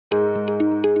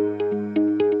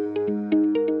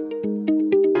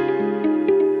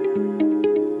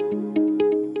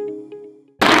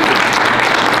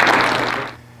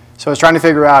So I was trying to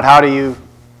figure out how do you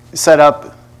set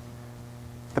up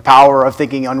the power of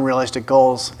thinking unrealistic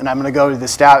goals. And I'm going to go to the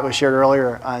stat that was shared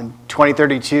earlier on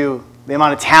 2032, the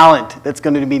amount of talent that's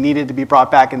going to be needed to be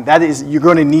brought back. And that is, you're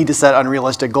going to need to set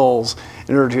unrealistic goals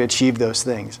in order to achieve those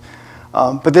things.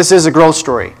 But this is a growth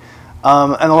story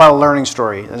and a lot of learning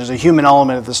story. There's a human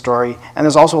element of the story. And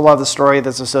there's also a lot of the story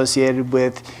that's associated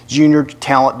with junior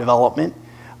talent development.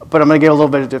 But I'm going to get a little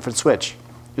bit of a different switch.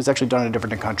 It was actually done in a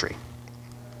different country.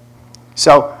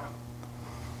 So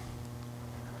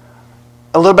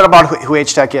a little bit about who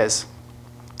HTEC is.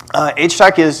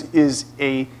 HTEC is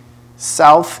a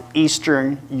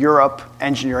Southeastern Europe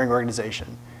engineering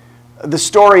organization. The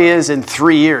story is in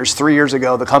 3 years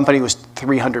ago, the company was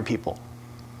 300 people.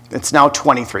 It's now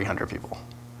 2,300 people.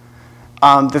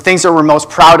 The things that we're most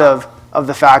proud of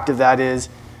the fact of that is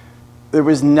there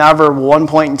was never one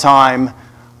point in time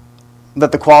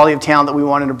that the quality of talent that we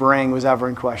wanted to bring was ever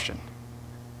in question.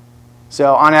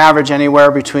 So on average,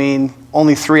 anywhere between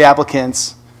only 3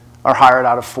 applicants are hired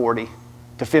out of 40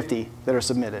 to 50 that are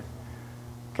submitted.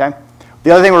 Okay?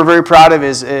 The other thing we're very proud of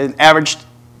is an average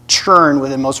churn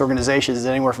within most organizations is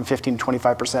anywhere from 15 to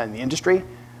 25% in the industry.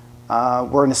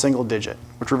 We're in a single digit,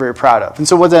 which we're very proud of. And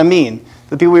so what does that mean?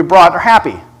 The people we brought are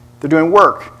happy. They're doing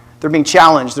work. They're being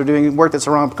challenged. They're doing work that's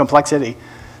around complexity.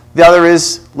 The other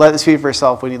is, let it speak for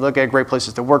yourself. When you look at great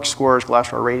places to work scores,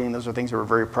 Glassdoor rating, those are things that we're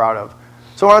very proud of.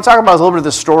 So what I want to talk about is a little bit of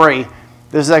the story.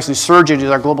 This is actually Surgeon, who's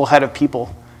our global head of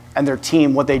people, and their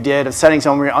team, what they did of setting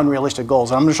some unrealistic goals.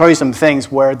 And I'm going to show you some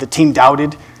things where the team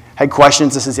doubted, had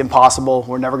questions, this is impossible,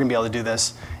 we're never going to be able to do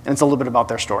this. And it's a little bit about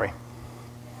their story.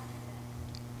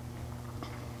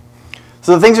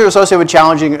 So the things that are associated with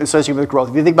challenging, associated with growth.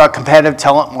 If you think about competitive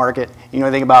talent market, you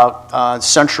think about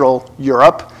Central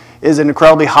Europe is an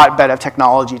incredibly hotbed of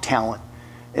technology talent.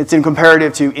 It's in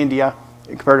comparative to India,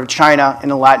 in comparative to China, and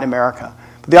in Latin America.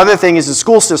 But the other thing is the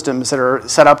school systems that are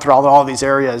set up throughout all these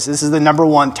areas. This is the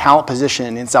 #1 talent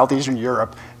position in Southeastern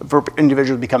Europe for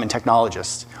individuals becoming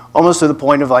technologists, almost to the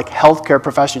point of like healthcare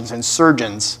professions and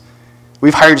surgeons.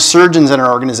 We've hired surgeons in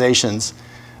our organizations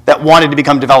that wanted to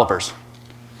become developers.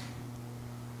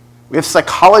 We have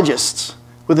psychologists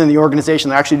within the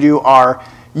organization that actually do our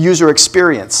user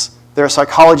experience. There are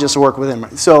psychologists who work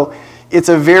within. So it's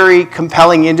a very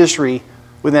compelling industry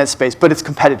within that space, but it's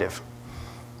competitive.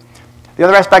 The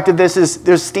other aspect of this is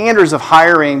there's standards of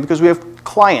hiring because we have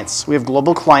clients. We have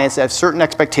global clients that have certain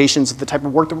expectations of the type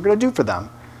of work that we're going to do for them.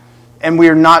 And we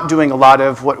are not doing a lot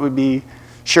of what would be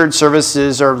shared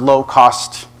services or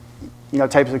low-cost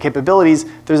types of capabilities.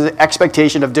 There's an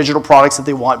expectation of digital products that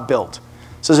they want built.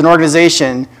 So as an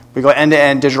organization, we go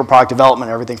end-to-end digital product development,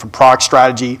 everything from product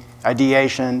strategy,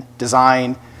 ideation,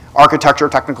 design, architecture,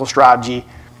 technical strategy,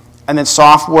 and then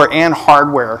software and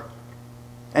hardware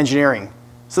engineering.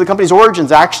 So the company's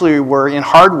origins actually were in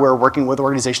hardware working with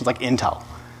organizations like Intel.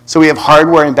 So we have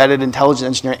hardware embedded intelligence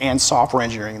engineering and software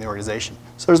engineering in the organization.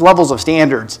 So there's levels of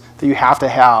standards that you have to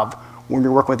have when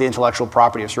you're working with the intellectual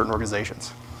property of certain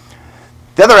organizations.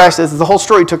 The other aspect is the whole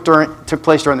story took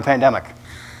place during the pandemic.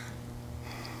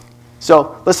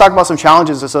 So let's talk about some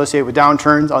challenges associated with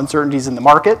downturns, uncertainties in the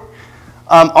market.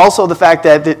 Also the fact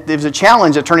that there was a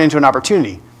challenge that turned into an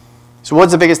opportunity. So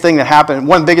what's the biggest thing that happened?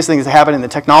 One of the biggest things that happened in the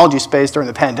technology space during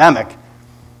the pandemic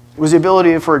was the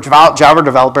ability for a Java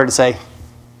developer to say,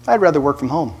 I'd rather work from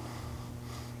home.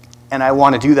 And I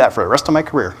want to do that for the rest of my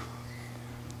career.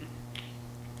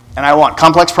 And I want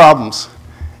complex problems.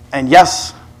 And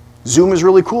yes, Zoom is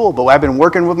really cool, but I've been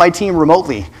working with my team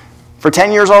remotely for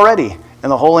 10 years already,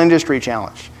 and the whole industry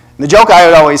challenged. And the joke I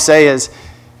would always say is,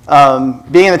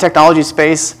 being in the technology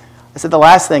space, I said the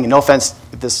last thing, and no offense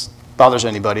if this bothers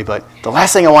anybody, but the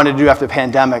last thing I wanted to do after the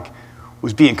pandemic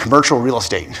was be in commercial real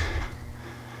estate.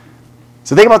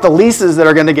 So think about the leases that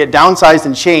are going to get downsized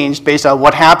and changed based on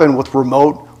what happened with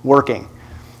remote working.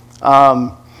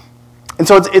 And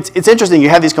so it's interesting, you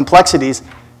have these complexities,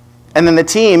 and then the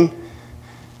team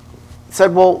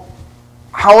said, well,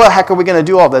 how the heck are we going to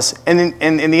do all this? And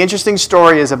the interesting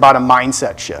story is about a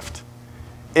mindset shift.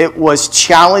 It was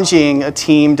challenging a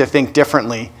team to think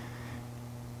differently,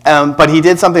 but he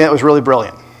did something that was really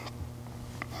brilliant.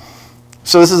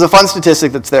 So this is a fun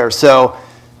statistic that's there. So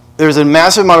there's a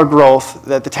massive amount of growth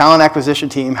that the talent acquisition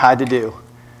team had to do.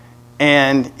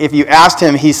 And if you asked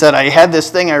him, he said, I had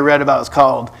this thing I read about, it's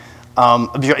called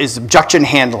objection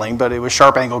handling, but it was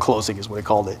sharp angle closing is what he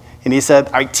called it. And he said,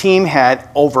 our team had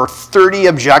over 30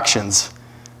 objections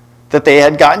that they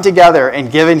had gotten together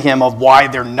and given him of why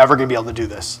they're never going to be able to do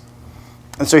this.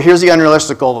 And so here's the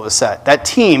unrealistic goal that was set. That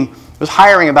team was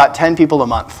hiring about 10 people a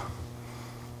month.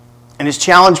 And his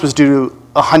challenge was to do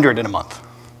 100 in a month.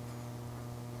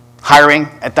 hiring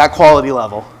at that quality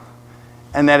level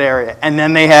and that area. And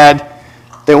then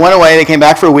they went away, they came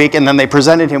back for a week, and then they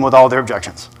presented him with all their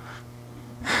objections.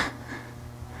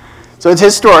 So it's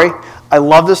his story. I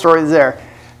love the story that's there.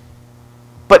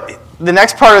 But the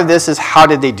next part of this is how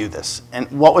did they do this? And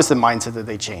what was the mindset that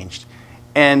they changed?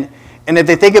 And if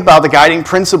they think about the guiding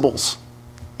principles,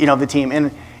 of the team,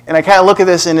 and I kind of look at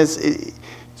this, and it's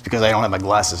because I don't have my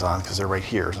glasses on because they're right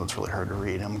here, so it's really hard to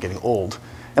read. I'm getting old.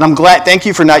 And I'm glad, thank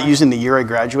you for not using the year I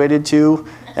graduated to,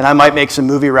 and I might make some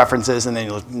movie references and then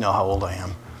you'll know how old I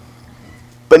am.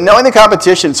 But knowing the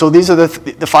competition, so these are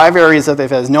the 5 areas that they've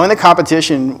had. Knowing the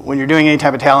competition when you're doing any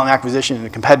type of talent acquisition in a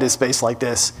competitive space like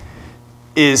this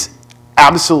is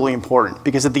absolutely important.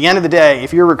 Because at the end of the day,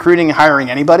 if you're recruiting and hiring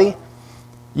anybody,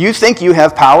 you think you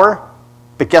have power,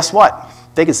 but guess what?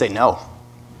 They can say no.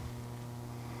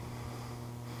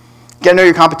 Get to know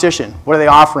your competition. What are they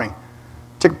offering?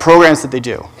 Take programs that they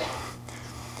do.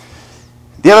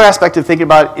 The other aspect of thinking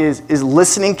about it is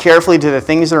listening carefully to the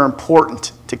things that are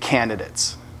important to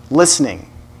candidates. Listening.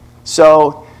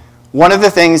 So one of the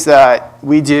things that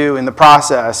we do in the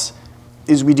process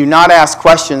is we do not ask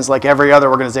questions like every other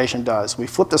organization does. We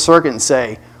flip the circuit and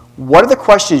say, what are the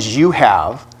questions you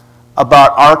have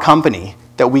about our company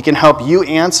that we can help you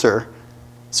answer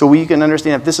so we can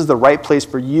understand if this is the right place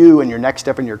for you and your next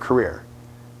step in your career?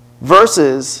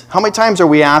 Versus, how many times are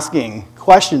we asking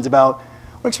questions about,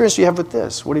 what experience do you have with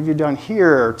this? What have you done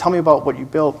here? Tell me about what you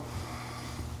built.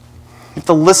 You have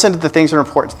to listen to the things that are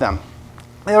important to them.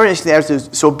 The other thing is,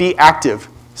 so be active.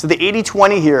 So the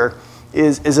 80-20 here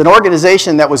is an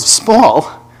organization that was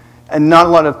small and not a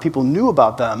lot of people knew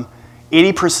about them.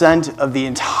 80% of the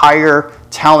entire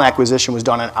talent acquisition was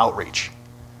done on outreach.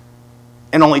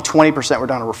 And only 20% were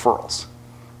done on referrals.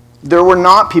 There were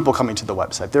not people coming to the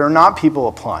website. There were not people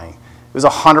applying. It was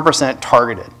 100%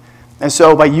 targeted. And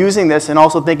so by using this and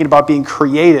also thinking about being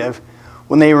creative,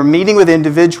 when they were meeting with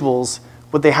individuals,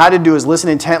 what they had to do is listen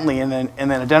intently and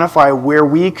then identify where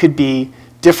we could be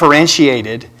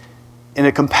differentiated in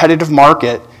a competitive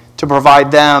market to provide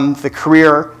them the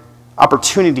career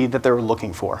opportunity that they were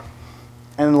looking for.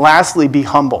 And lastly, be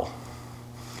humble.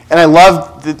 And I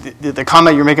love the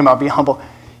comment you're making about being humble.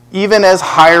 Even as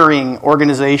hiring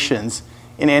organizations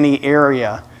in any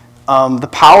area, the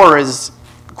power is,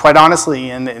 quite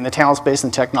honestly, in the talent space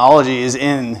and technology is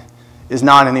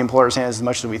not in the employer's hands as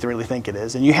much as we really think it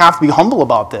is. And you have to be humble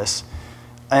about this.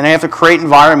 And they have to create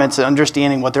environments and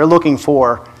understanding what they're looking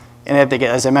for. And if they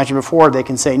get, as I mentioned before, they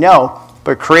can say no,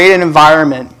 but create an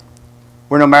environment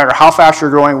where no matter how fast you're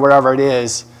growing, whatever it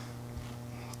is,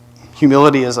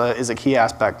 humility is a key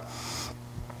aspect.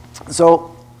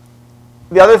 So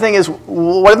the other thing is,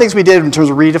 one of the things we did in terms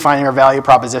of redefining our value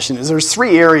proposition is there's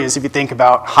 3 areas if you think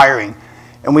about hiring.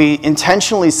 And we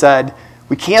intentionally said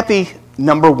we can't be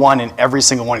number 1 in every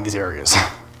single one of these areas.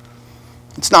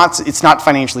 It's not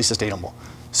financially sustainable.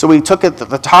 So we took it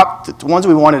the ones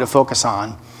we wanted to focus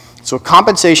on. So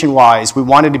compensation-wise, we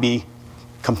wanted to be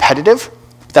competitive.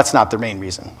 But that's not the main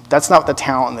reason. That's not the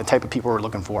talent and the type of people we're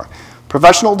looking for.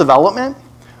 Professional development,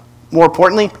 more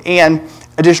importantly, and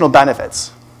additional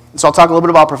benefits. So I'll talk a little bit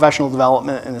about professional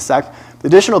development in a sec. The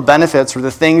additional benefits are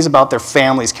the things about their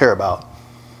families care about.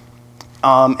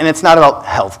 And it's not about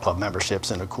health club memberships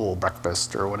and a cool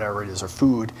breakfast or whatever it is, or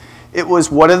food. It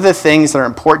was what are the things that are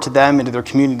important to them and to their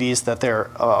communities that they're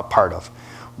a part of.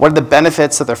 What are the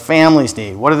benefits that their families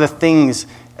need? What are the things,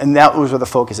 and that was where the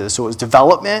focus is. So it was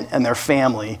development and their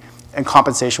family, and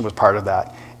compensation was part of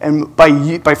that. And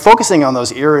by focusing on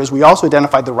those areas, we also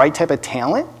identified the right type of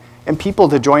talent and people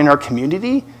to join our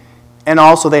community, and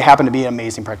also they happen to be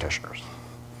amazing practitioners.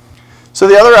 So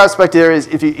the other aspect there is,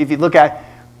 if you look at,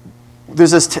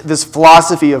 there's this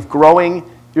philosophy of growing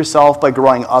yourself by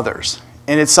growing others.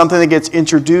 And it's something that gets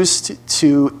introduced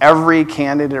to every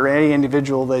candidate or any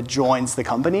individual that joins the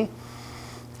company.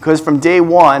 Because from day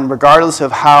one, regardless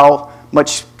of how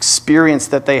much experience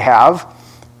that they have,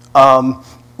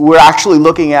 we're actually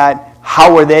looking at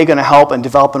how are they going to help and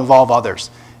develop and evolve others.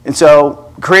 And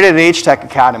so we created an HTEC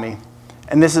Academy.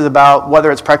 And this is about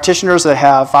whether it's practitioners that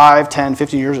have 5, 10,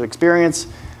 15 years of experience.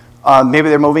 Maybe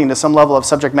they're moving into some level of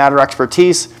subject matter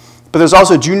expertise. But there's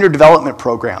also a junior development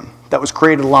program that was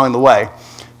created along the way.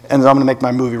 And I'm going to make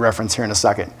my movie reference here in a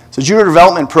second. So junior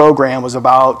development program was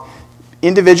about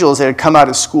individuals that had come out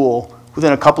of school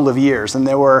within a couple of years. And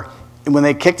when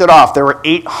they kicked it off, there were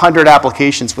 800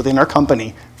 applications within our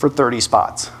company for 30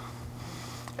 spots.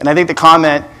 And I think the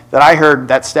comment that I heard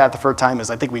that stat the first time is,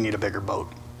 I think we need a bigger boat.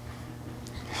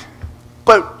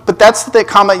 But that's the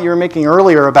comment you were making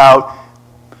earlier about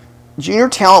junior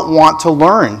talent want to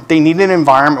learn. They need an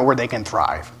environment where they can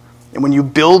thrive. And when you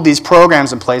build these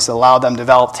programs in place that allow them to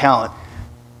develop talent,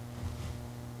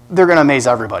 they're going to amaze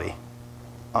everybody.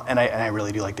 And I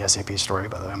really do like the SAP story,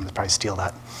 by the way. I'm going to probably steal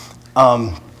that.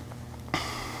 But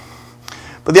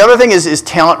the other thing is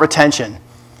talent retention.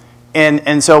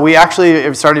 And so we actually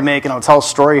have started making, I'll tell a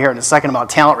story here in a second about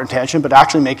talent retention, but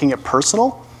actually making it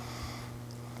personal.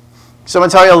 So I'm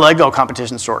going to tell you a Lego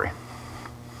competition story.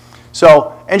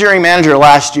 So engineering manager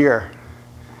last year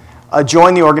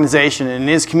joined the organization, and in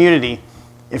his community,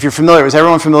 if you're familiar, is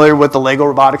everyone familiar with the Lego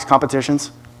robotics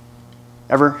competitions?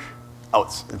 Ever? Oh,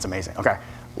 it's amazing. Okay,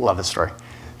 love this story.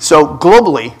 So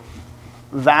globally,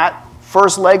 that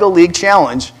first Lego League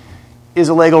Challenge is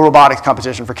a Lego robotics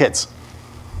competition for kids.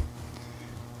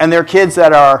 And they're kids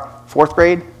that are 4th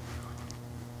grade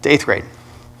to 8th grade.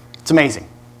 It's amazing.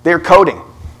 They're coding.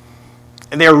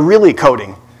 And they're really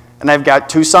coding. And I've got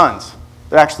 2 sons.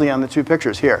 They're actually on the 2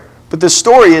 pictures here. But the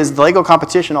story is the Lego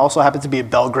competition also happens to be in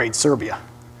Belgrade, Serbia.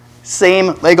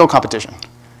 Same Lego competition.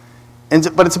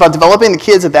 But it's about developing the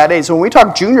kids at that age. So when we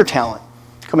talk junior talent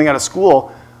coming out of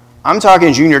school, I'm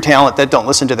talking junior talent that don't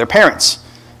listen to their parents,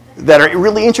 that are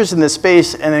really interested in this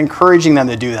space and encouraging them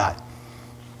to do that.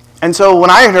 And so when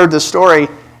I heard this story,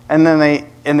 and then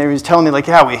they was telling me, like,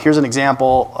 yeah, here's an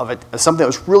example of something that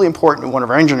was really important to one of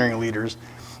our engineering leaders,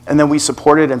 and then we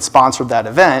supported and sponsored that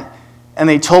event, and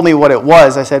they told me what it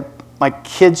was. I said, my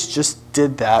kids just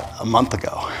did that a month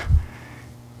ago.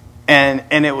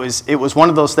 And it was one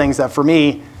of those things that for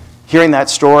me, hearing that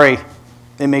story,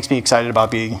 it makes me excited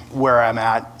about being where I'm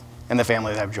at and the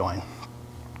family that I've joined.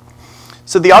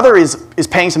 So the other is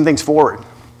paying some things forward.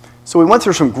 So we went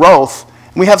through some growth,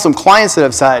 and we have some clients that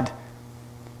have said,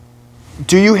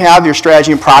 do you have your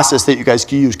strategy and process that you guys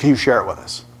can use? Can you share it with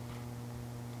us?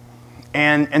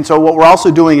 And so what we're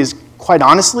also doing is, quite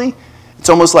honestly, it's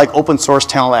almost like open source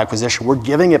talent acquisition. We're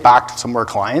giving it back to some of our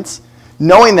clients,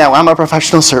 knowing that I'm a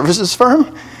professional services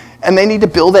firm, and they need to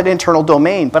build that internal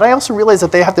domain. But I also realize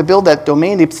that they have to build that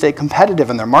domain to stay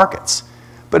competitive in their markets.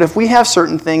 But if we have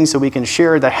certain things that we can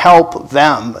share that help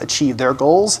them achieve their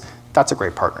goals, that's a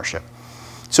great partnership.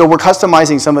 So we're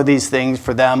customizing some of these things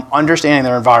for them, understanding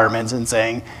their environments and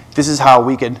saying, this is how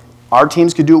our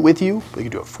teams could do it with you, we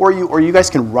could do it for you, or you guys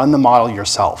can run the model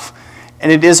yourself.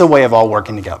 And it is a way of all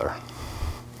working together.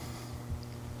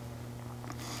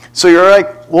 So you're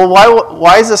like, well,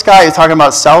 why is this guy talking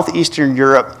about Southeastern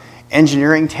Europe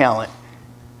engineering talent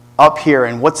up here,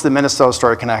 and what's the Minnesota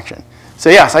story connection? So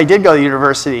yes, I did go to the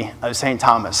University of St.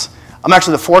 Thomas. I'm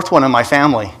actually the 4th one in my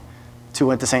family to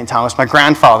went to St. Thomas. My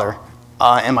grandfather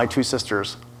and my 2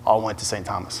 sisters all went to St.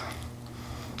 Thomas.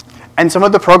 And some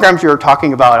of the programs you were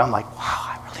talking about, I'm like, wow,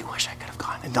 I really wish I could have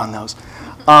gone and done those.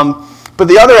 But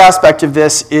the other aspect of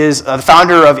this is the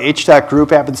founder of HTEC Group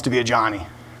happens to be a Johnny.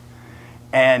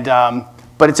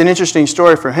 But it's an interesting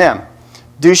story for him.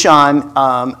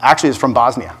 Dusan actually is from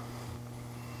Bosnia.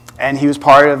 And he was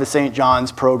part of the St.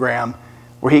 John's program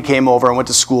where he came over and went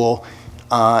to school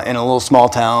in a little small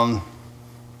town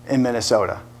in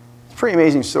Minnesota. It's a pretty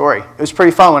amazing story. It was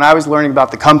pretty fun. When I was learning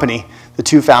about the company, the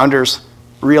 2 founders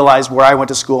realized where I went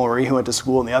to school and where he went to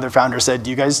school, and the other founder said, do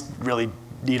you guys really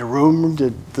need a room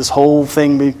to this whole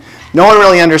thing be? No one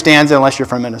really understands it unless you're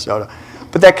from Minnesota.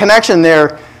 But that connection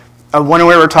there, when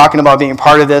we were talking about being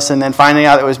part of this and then finding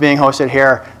out it was being hosted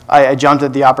here, I jumped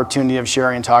at the opportunity of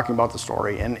sharing and talking about the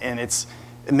story. And it's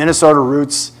Minnesota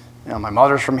roots. You know, my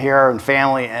mother's from here and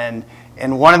family. And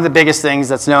one of the biggest things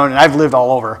that's known, and I've lived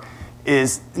all over,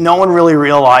 is no one really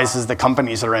realizes the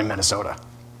companies that are in Minnesota.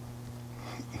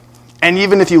 And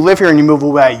even if you live here and you move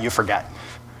away, you forget.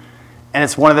 And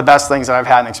it's one of the best things that I've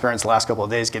had and experienced the last couple of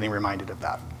days, getting reminded of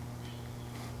that.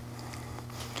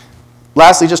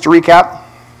 Lastly, just to recap,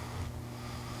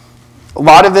 a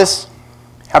lot of this,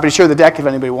 happy to share the deck if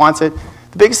anybody wants it.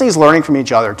 The biggest thing is learning from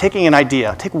each other, taking an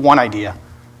idea, take one idea.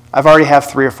 I've already have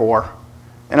 3 or 4,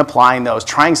 and applying those,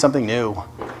 trying something new.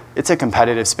 It's a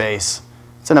competitive space.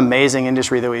 It's an amazing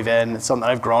industry that we've in. It's something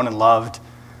that I've grown and loved.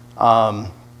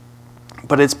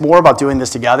 But it's more about doing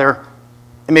this together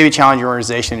and maybe challenge your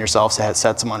organization and yourself to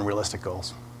set some unrealistic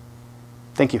goals.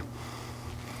 Thank you.